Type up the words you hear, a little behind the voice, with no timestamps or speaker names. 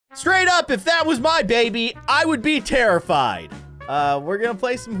Straight up, if that was my baby, I would be terrified. We're gonna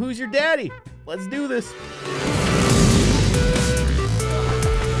play some Who's Your Daddy? Let's do this.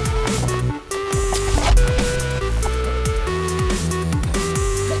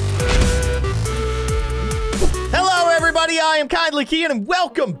 I am kindly Keyin, and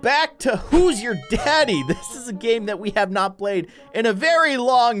welcome back to Who's Your Daddy? This is a game that we have not played in a very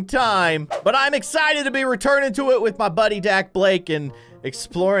long time, but I'm excited to be returning to it with my buddy Dak Blake and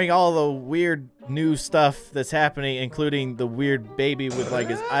exploring all the weird new stuff that's happening, including the weird baby with like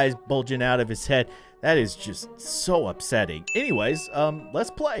his eyes bulging out of his head. That is just so upsetting. Anyways,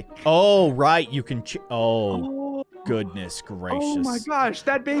 let's play. Oh, right, you can oh, goodness gracious. Oh my gosh,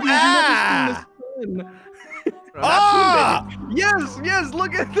 that baby has never seen the sun. Yes,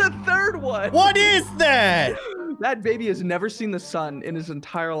 look at the third one. What is that? That baby has never seen the sun in his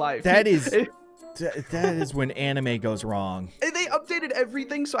entire life. That is when anime goes wrong. They updated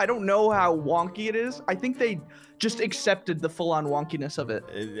everything, so I don't know how wonky it is. I think they just accepted the full-on wonkiness of it.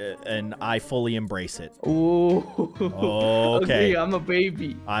 And I fully embrace it. Ooh. Okay. I'm a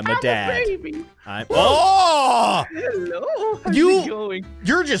baby. I'm a dad. A baby. Oh! Hello. How's it going?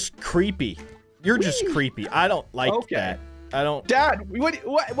 You're just creepy. You're just creepy. I don't like that. I don't. Dad,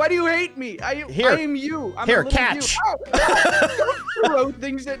 why do you hate me? I am you. I'm here, catch. You. Don't throw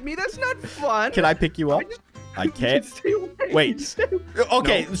things at me. That's not fun. Can I pick you up? I can't. Wait.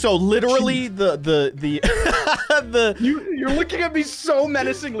 Okay, no. So literally You're looking at me so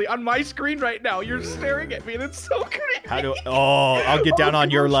menacingly on my screen right now. You're staring at me. That's so creepy. I'll get down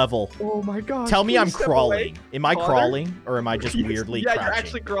on your level. Oh my god. Tell me I'm crawling. Am I crawling or am I just weirdly crouching? Yeah, you're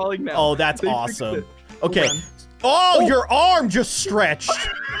actually crawling now. Oh, that's awesome. Okay. Oh, your arm just stretched.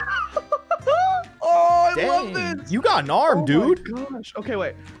 Oh, I love this. You got an arm, dude. Oh my gosh. Okay,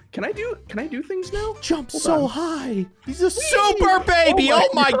 wait. Can I do things now? Jump so high. He's a super baby. Oh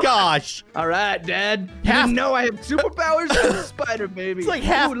my gosh. All right, Dad. You know I have superpowers as a spider baby. It's like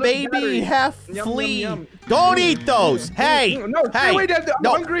half baby, half flea. Yum. Don't eat those. Hey. No, hey. Wait, Dad, I'm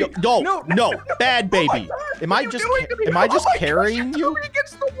hungry. No, bad baby. Am I just carrying you?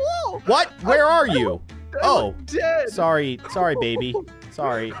 Against the wall. What? Where are you? Oh, dead. Sorry, baby.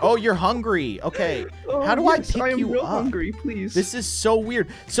 Sorry. Oh, you're hungry. Okay. How do I pick you up? I am real hungry, please. This is so weird.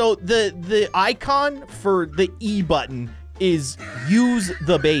 So the icon for the E button is use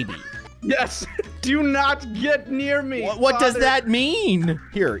the baby. Yes. Do not get near me. What does that mean?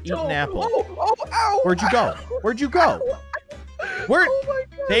 Here, eat an apple. Ow. Where'd you go? Where'd you go? Where? Oh my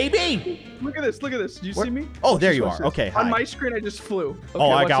God. Baby. Look at this. Do you see me? Oh, there you are. Okay. On my screen, I just flew. Okay,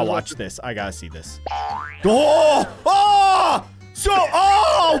 oh, I gotta watch this. I gotta see this. Oh!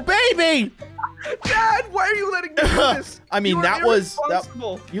 Oh, baby! Dad, why are you letting me do this? I mean, that was.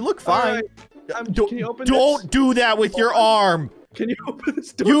 You look fine. Right. Can you open don't do that with your arm. Can you open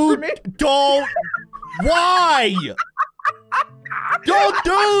this door for me? Don't. Why? Don't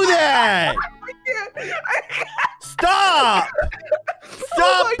do that! I can't. Stop!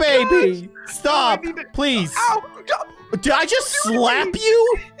 Stop, baby! Gosh. Stop, please. Ow! Did I just slap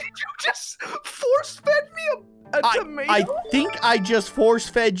you? Did you just force-fed me a tomato? I think I just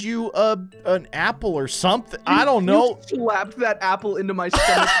force-fed you an apple or something. I don't know. You slapped that apple into my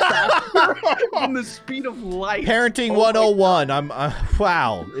stomach faster than the speed of light. Parenting 101.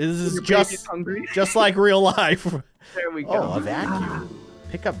 Wow. This is just like real life. There we go. Oh, a vacuum.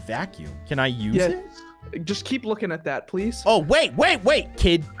 Pick up vacuum. Can I use it? Just keep looking at that, please. Oh, wait,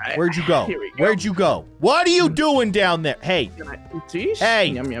 kid. Where'd you go? Where'd you go? What are you doing down there? Hey. Hey.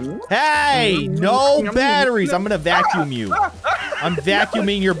 Yum, yum. Hey, no batteries. I'm gonna vacuum you. I'm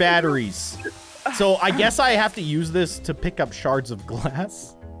vacuuming your batteries. So I guess I have to use this to pick up shards of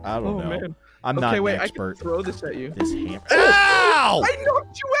glass? I don't know. Man. I'm not an expert. I can throw this at you. This hammer. Ow! I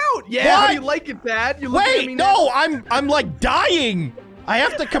knocked you out. Yeah, how do you like it, Dad? Wait, no, I'm like dying. I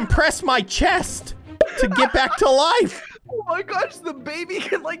have to compress my chest to get back to life. Oh my gosh, the baby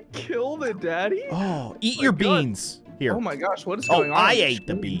can like kill the daddy. Oh, eat your beans. Here. Oh my gosh, what is going on? I ate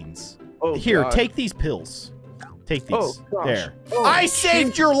the beans. Oh, here, take these pills. Take these. Oh, there. Oh, I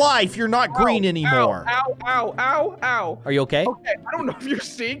saved your life. You're not green anymore. Ow. Are you okay? Okay, I don't know if you're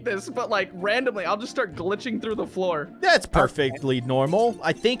seeing this, but like randomly, I'll just start glitching through the floor. That's perfectly normal.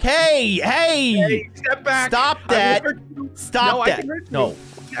 I think. Hey, step back. Stop that. Stop that. No,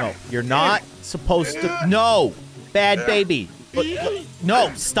 you're not supposed to. No, bad baby.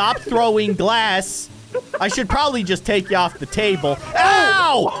 No, stop throwing glass. I should probably just take you off the table.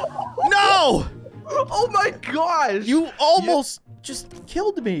 Ow! No! Oh my gosh! You almost just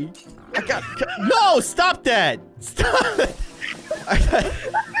killed me. No, stop that! Stop it!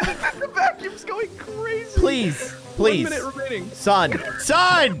 The vacuum's going crazy. Please. 1 minute remaining. Son!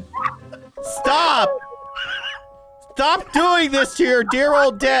 Stop! Stop doing this to your dear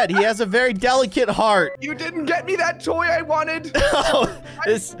old dad. He has a very delicate heart. You didn't get me that toy I wanted.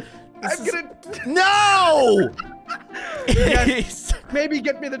 No! Yes. Maybe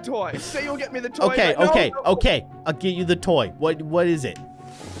get me the toy. Say you'll get me the toy. Okay. I'll get you the toy. What is it?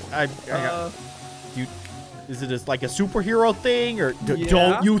 Is it just like a superhero thing, or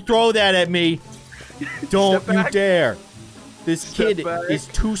don't you throw that at me? Don't you dare! This kid is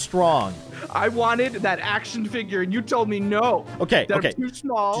too strong. I wanted that action figure, and you told me no. Okay. Too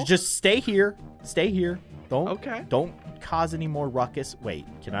small. Just stay here. Don't cause any more ruckus. Wait,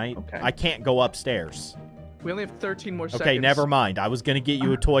 can I? Okay. I can't go upstairs. We only have 13 more seconds. Okay, never mind. I was gonna get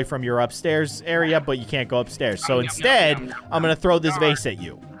you a toy from your upstairs area, but you can't go upstairs. So instead, I'm gonna throw this vase at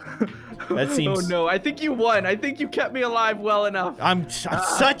you. That seems. Oh no! I think you won. I think you kept me alive well enough. I'm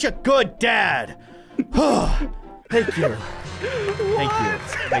such a good dad. Thank you.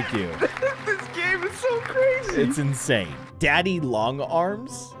 Thank you. This game is so crazy. It's insane. Daddy long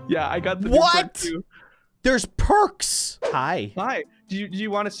arms? Yeah, I got the what? Too. There's perks. Hi. Do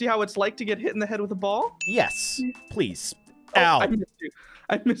you want to see how it's like to get hit in the head with a ball? Yes, please. Oh, Ow.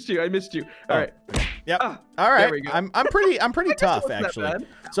 I missed you. All right. Yep. All right. I'm pretty tough actually.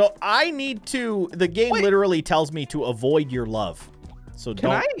 So I need to. The game literally tells me to avoid your love. So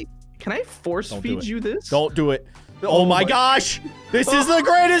Can I force feed you this? Don't do it. Oh my gosh! This is the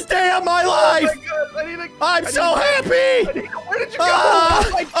greatest day of my life! Oh my God. I'm so happy! Where did you go? Oh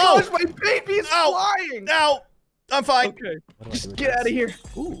my gosh, my baby's flying! Ow! I'm fine. Okay. Just get out of here.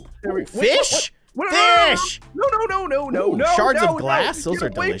 Ooh. There we go. Fish? Fish! No. Shards of glass? Those are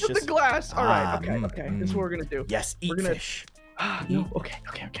delicious. Away from the glass. All right. Okay. This is what we're gonna do. Yes, eat fish. Okay.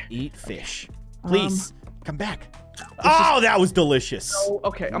 Eat fish. Please, come back. Oh, that was delicious.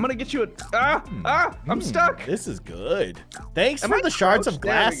 Okay, I'm gonna get you a. I'm stuck. This is good. Thanks for the shards of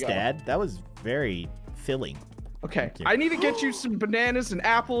glass, Dad. That was very filling. Okay, I need to get you some bananas and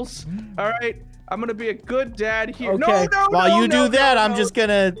apples. All right, I'm gonna be a good dad here. Okay. While you do that, I'm just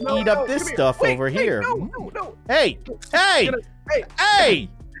gonna eat up this stuff over here. No. Hey!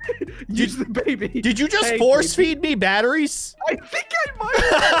 Use the baby. Did you just force feed me batteries? I think I might.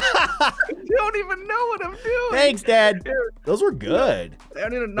 I don't even know what I'm doing. Thanks, Dad. Those were good. I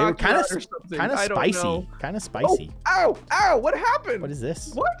need to knock you out or something. Kind of spicy. Kind of spicy. Oh, ow! What happened? What is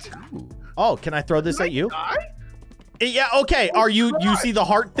this? What? Oh, can I throw this at you? Die? Yeah. Okay. Are you? You see the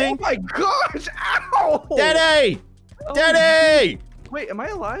heart thing? Oh my gosh! Ow! Daddy! Daddy! Wait, am I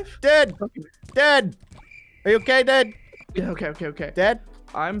alive? Dad! Dad! Are you okay, Dad? Yeah. Okay. Dad?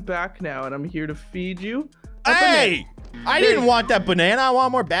 I'm back now, and I'm here to feed you. Hey! I didn't want that banana. I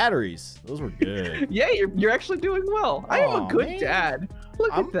want more batteries. Those were good. Yeah, you're actually doing well. I am a good dad.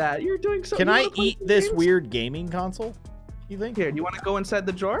 Look at that. You're doing so. Can I eat this weird gaming console? You think? Here, do you want to go inside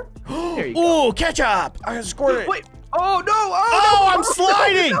the drawer? Here you go. Ooh, ketchup! I gotta squirt it. Wait. Oh no! Oh, I'm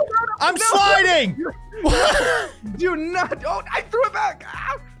sliding! I'm sliding! Do not! Oh, I threw it back!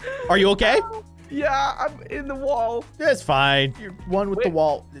 Are you okay? Yeah, I'm in the wall. That's fine. You're one with the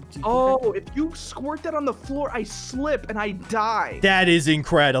wall. Oh, if you squirt that on the floor, I slip and I die. That is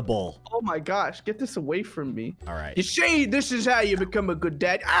incredible. Oh my gosh, get this away from me. All right. You see, this is how you become a good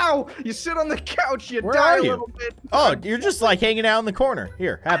dad. Ow! You sit on the couch, you die a little bit. Oh, you're just like hanging out in the corner.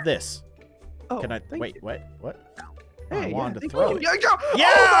 Here, have this. Oh, can I? Wait, what? Hey, I wanted to throw it.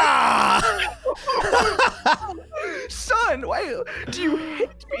 Yeah! Oh son, wait, do you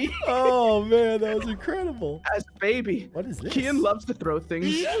hate me? Oh man, that was incredible. As a baby. What is this? Keyin loves to throw things.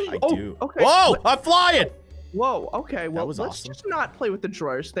 I do. Okay. Whoa, I'm flying. Whoa, okay, well, let's awesome. Just not play with the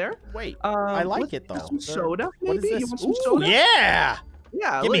drawers there. Wait, I like it though. Some soda, maybe? What is this? You want some soda? Yeah!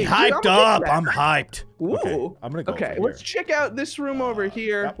 Yeah, get me hyped up. I'm hyped. Ooh. Okay, I'm gonna go. Okay, let's check out this room over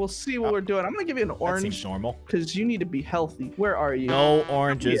here. We'll see what we're doing. I'm gonna give you an orange. That seems normal. Because you need to be healthy. Where are you? No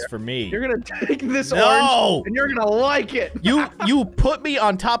oranges for me. You're gonna take this orange and you're gonna like it. You put me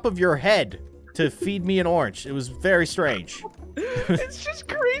on top of your head to feed me an orange. It was very strange. It's just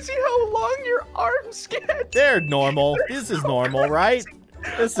crazy how long your arms get. They're normal. This is normal, right?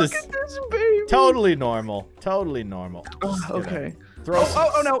 This is totally normal. Totally normal. Okay. Throw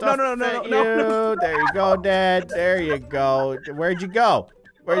no. There you go, Dad. There you go. Where'd you go?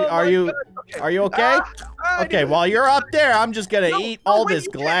 Are you okay? Okay, while you're up there, I'm just gonna eat all this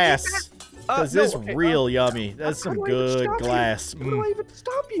glass. Because this is real yummy. That's some good glass. How do I even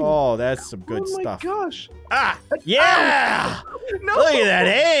stop you? Oh, that's some good stuff. Oh my gosh. Ah, yeah! Look at that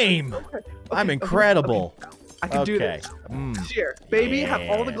aim. I'm incredible. I can do this. Here, baby, have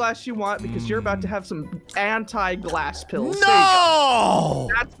all the glass you want because you're about to have some anti-glass pills. No!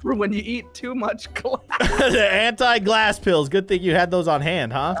 That's for when you eat too much glass. The anti-glass pills. Good thing you had those on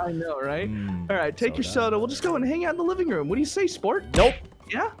hand, huh? I know, right? All right, take your soda. We'll just go and hang out in the living room. What do you say, sport? Nope.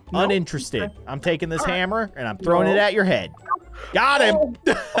 Yeah? Uninterested. Okay. I'm taking this hammer and I'm throwing it at your head. Got him.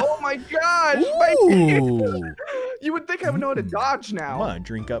 Oh my gosh. Ooh. You would think I would know how to dodge now. I'm gonna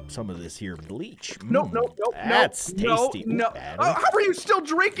drink up some of this here bleach. Nope. That's tasty. No. Ooh, Oh, how are you still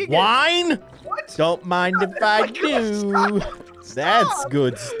drinking wine? it? What? Don't mind if I do. That's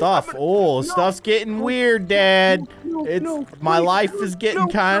good stuff. Oh, stuff's getting weird, Dad. My life is getting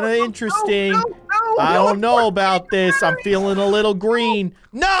kind of interesting. I don't know about this. I'm feeling a little green.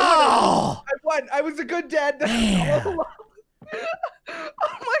 No! I won. I was a good dad. Man.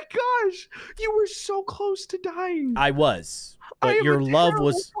 Oh my gosh. You were so close to dying. I was. I But am your a love terrible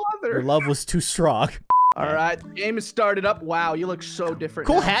was father. too strong. All right, the game has started up. Wow, you look so different.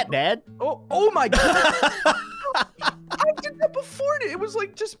 Cool now. hat, Dad. Oh my god. I did that before. It was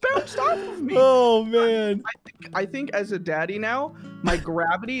like just bounced off of me. Oh man. I think as a daddy now, my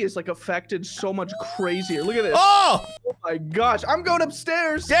gravity is like affected so much crazier. Look at this. Oh! Oh my gosh, I'm going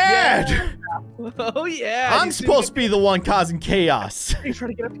upstairs. Dad! Yeah. Oh yeah. I'm supposed to be the one causing chaos. Hey, try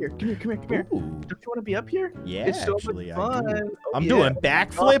to get up here. Come here. Ooh. Don't you want to be up here? Yeah, It's so actually, much I fun. do. Oh, I'm yeah. doing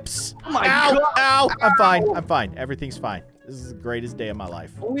backflips. Oh my Ow, god. ow. I'm fine. Ow. I'm fine. Everything's fine. This is the greatest day of my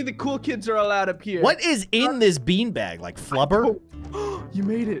life. Only the cool kids are allowed up here. What is in this beanbag? Like flubber? You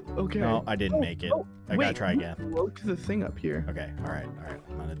made it. Okay. No, I didn't make it. I gotta try again. Broke the thing up here. Okay, all right.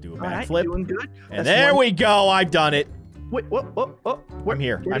 I'm gonna do a All right, backflip. doing good. And there we go. I've done it. Wait, what? I'm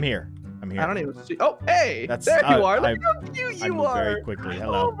here. I'm here. I don't even see. Oh, hey! That's- there you are. I- Look how cute I you moved are. very quickly.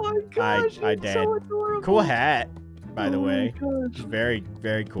 Hello. Oh my gosh, Hi, you're Dad. so adorable. Cool hat, by the way. Oh my gosh. Very,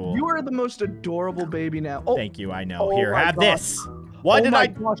 very cool. You are the most adorable baby now. Oh, Thank you. I know. Oh Here, my have gosh. this. What oh did my I?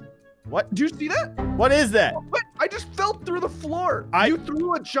 Gosh. What? Do you see that? What is that? What? I just fell through the floor. You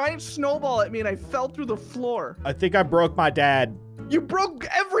threw a giant snowball at me and I fell through the floor. I think I broke my dad. You broke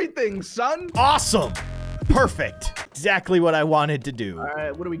everything, son. Awesome. Perfect. Exactly what I wanted to do. All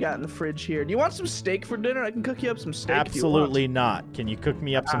right, what do we got in the fridge here? Do you want some steak for dinner? I can cook you up some steak. Absolutely not. Can you cook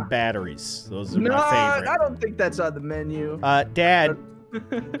me up some batteries? Those are No, my favorite. I don't think that's on the menu. Dad.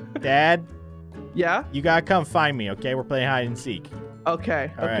 Dad, Yeah? you gotta come find me, okay? We're playing hide and seek.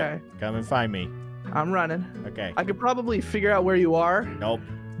 Okay, All right, okay. come and find me. I'm running. Okay. I could probably figure out where you are Nope.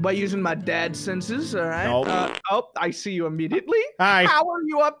 by using my dad's senses, all right? Nope. Oh, I see you immediately. Hi. How are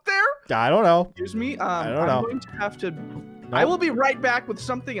you up there? I don't know. Excuse me. I don't I'm know. going to have to... I will be right back with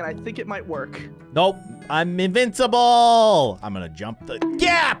something, and I think it might work. Nope. I'm invincible. I'm gonna jump the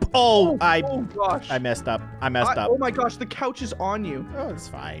gap. Oh, Oh gosh. I messed up. I messed up. Oh my gosh, the couch is on you. Oh, it's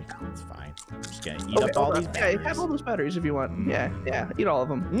fine. It's fine. I'm just gonna eat up all hold these on. batteries. Yeah, have all those batteries if you want. Yeah, eat all of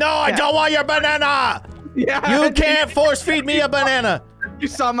them. No, I don't want your banana. Yeah. You can't force feed me a banana. You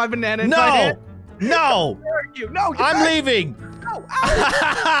saw my banana in my hand? No. Where are you? No, get I'm back. leaving. No,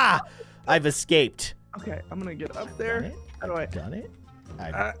 ow. I've escaped. Okay, I'm gonna get up there. How do I? Done it.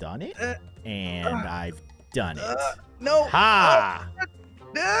 I've done it. And I've done it. No. Ha!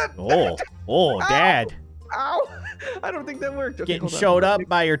 Oh, Dad. Ow. I don't think that worked. Okay, Getting hold on. showed up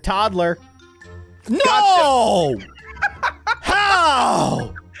by your toddler. No!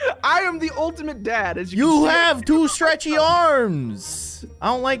 How? I am the ultimate dad, as you You can see. have two stretchy arms. I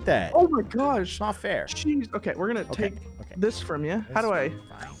don't like that. Oh my gosh. It's not fair. Jeez. Okay, we're gonna take this from you. How do I?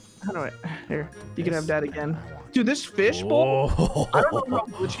 Fine. How do I? Here, you can This have that again. I want. Dude, this fish bowl. Oh. I don't know how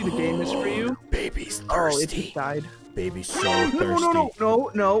glitchy the game is for you. Baby's Oh, it thirsty. just died. Baby's so No,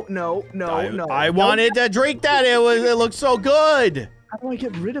 thirsty. no. I wanted to drink that. It looked so good. How do I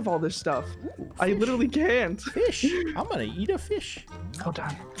get rid of all this stuff? I literally can't. Fish. I'm gonna eat a fish. Hold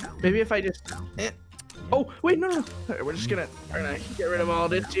on. Maybe if I just. Oh wait, no. Alright, we're gonna get rid of all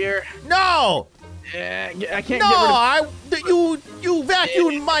this here. No. Yeah, I can't No. get rid of. You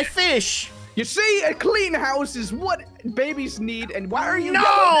vacuumed my fish. You see, a clean house is what babies need, and why are you?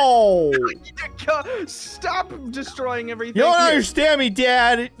 No. Stop destroying everything. You don't here. understand me,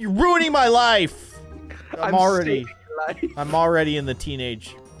 Dad. You're ruining my life. I'm already in the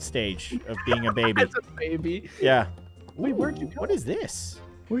teenage stage of being a baby. As a baby. Yeah. Wait, where'd you go? What is this?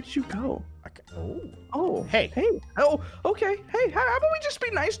 Where'd you go? Oh. Hey. Oh, okay. Hey, how about we just be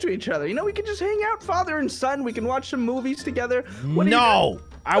nice to each other? You know, we can just hang out, father and son. We can watch some movies together. What do you No. do?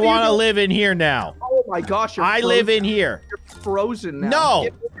 I want to live in here now. Oh my gosh, you're I frozen. live in here. You're frozen now. No.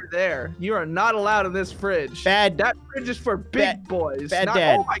 Get over there. You are not allowed in this fridge. Bad. That fridge is for big boys. Bad not,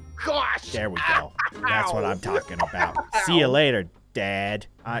 dad. Oh my gosh. There we go. That's what I'm talking about. See you later, Dad.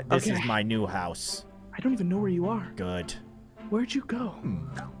 This is my new house. I don't even know where you are. Good. Where'd you go?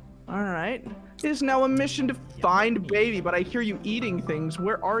 All right. It is now a mission to find baby, but I hear you eating things.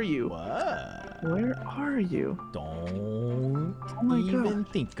 Where are you? What? Where are you? Don't my even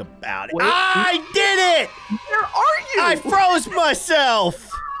think about it. Wait, I did it! Where are you? I froze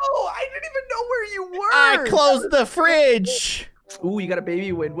myself! Oh, I didn't even know where you were. I closed the fridge! Ooh, you got a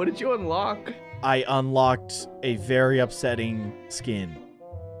baby win. What did you unlock? I unlocked a very upsetting skin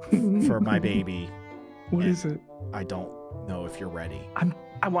for my baby. What is it? I don't know if you're ready.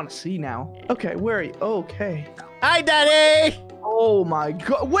 I want to see now. Okay, where are you? Okay. Hi, Daddy! Oh my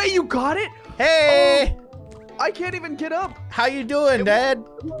god. Wait, you got it? Hey! Oh, I can't even get up. How you doing, Dad?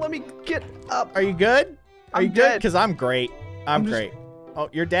 Let me get up. Are you good? Are you good? dead. Because I'm great. I'm great. Oh,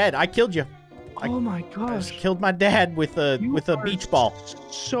 you're dead. I killed you. Oh my I gosh. just killed my dad with a beach ball.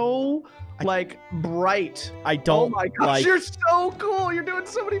 So like bright. I don't Oh my gosh, like. you're so cool. You're doing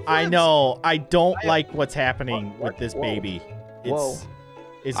so many flips. I know. I don't like what's happening with this baby. Whoa.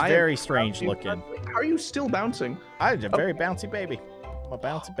 It's I am very strange bouncing. looking. How are you still bouncing? I'm a very bouncy baby. I'm a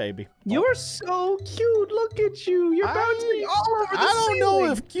bouncy baby. You're so cute. Look at you. You're bouncing all over the I don't know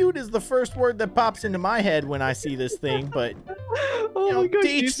ceiling. if cute is the first word that pops into my head when I see this thing, but Oh you know, my gosh, to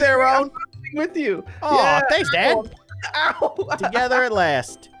you each see their me? I'm own. bouncing with you. Oh, Yeah. thanks, Dad. Ow. Together at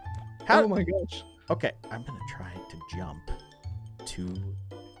last. Oh my gosh. Okay, I'm gonna try to jump to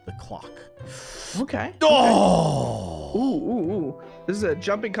the clock. Okay. Oh! Ooh. This is a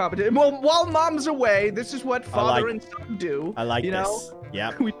jumping competition. Well, while mom's away, this is what father like- and son do. I like you this. know?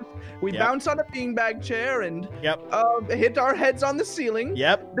 Yep. We Yep. bounce on a beanbag chair and Yep. hit our heads on the ceiling.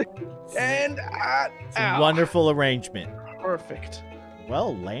 Yep. And It's a ow. wonderful arrangement. Perfect.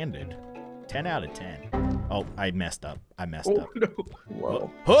 Well landed. 10 out of 10. Oh, I messed up. I messed Oh up. no.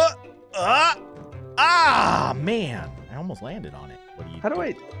 Whoa. Huh! Ah, man. I almost landed on it. What do you How do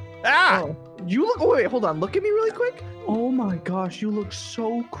I? Ah! Oh. You look. Oh, wait, hold on. Look at me really quick. Oh my gosh, you look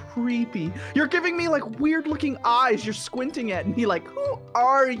so creepy. You're giving me like weird looking eyes. You're squinting at me like, who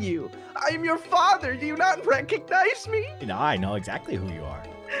are you? I am your father. Do you not recognize me? No, I know exactly who you are.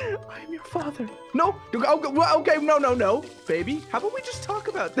 I am your father. No. Okay. No. Baby, how about we just talk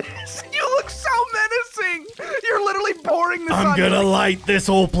about this? You look so menacing. You're literally pouring this on I'm gonna me. light this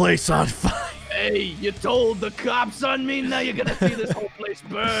whole place on fire. Hey, you told the cops on me. Now you're gonna see this whole place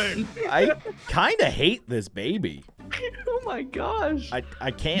burn. I kind of hate this baby. Oh my gosh.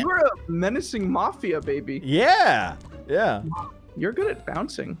 I can't. You're a menacing mafia baby. Yeah. Yeah. You're good at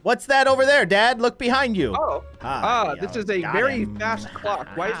bouncing. What's that over there, Dad? Look behind you. Oh. Ah, This yo, is a got very him. fast clock.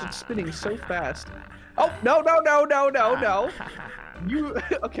 Why is it spinning so fast? Oh, no. You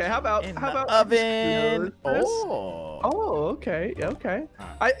okay, how about In how the about oven. this? Oh. Oh, okay.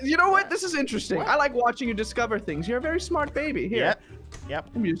 You know what? This is interesting. I like watching you discover things. You're a very smart baby. Here. Yep.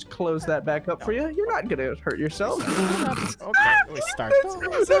 Let me just close that back up for you. You're not gonna hurt yourself. Okay, we start.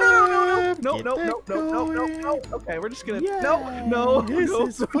 No. Okay, we're just gonna. Yeah, No. this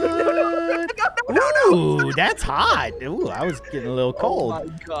is fun. No. Ooh, that's hot. Ooh, I was getting a little cold. Oh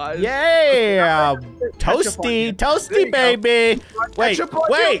my gosh. Yeah, Ketchup on you. toasty, There you go. baby. Wait, Ketchup on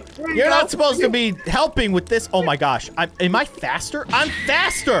wait, you. There you you're go. not supposed to be helping with this. Oh my gosh, am I faster? I'm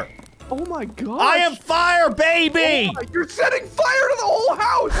faster. Oh my gosh. I am fire, baby. Oh my- you're setting fire to the whole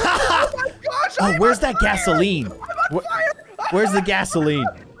house. Oh my gosh. Oh, I'm where's on that fire. gasoline? I'm on fire. Where's the gasoline?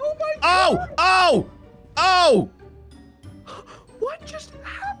 Oh my god. Oh! What just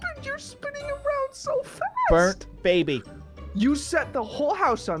happened? You're spinning around so fast. Burnt baby. You set the whole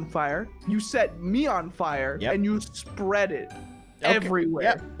house on fire. You set me on fire. Yep. And you spread it Okay, everywhere.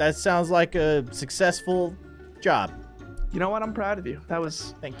 Yep, that sounds like a successful job. You know what? I'm proud of you. That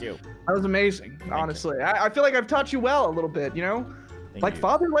was Thank you. amazing, honestly. I feel like I've taught you well a little bit, you know? Thank Like you.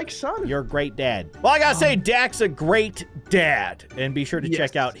 father, like son. You're a great dad. Well, I gotta say, Dak's a great dad. And be sure to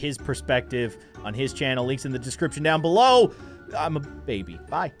check Yes. out his perspective on his channel. Links in the description down below. I'm a baby.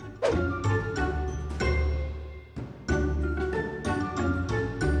 Bye.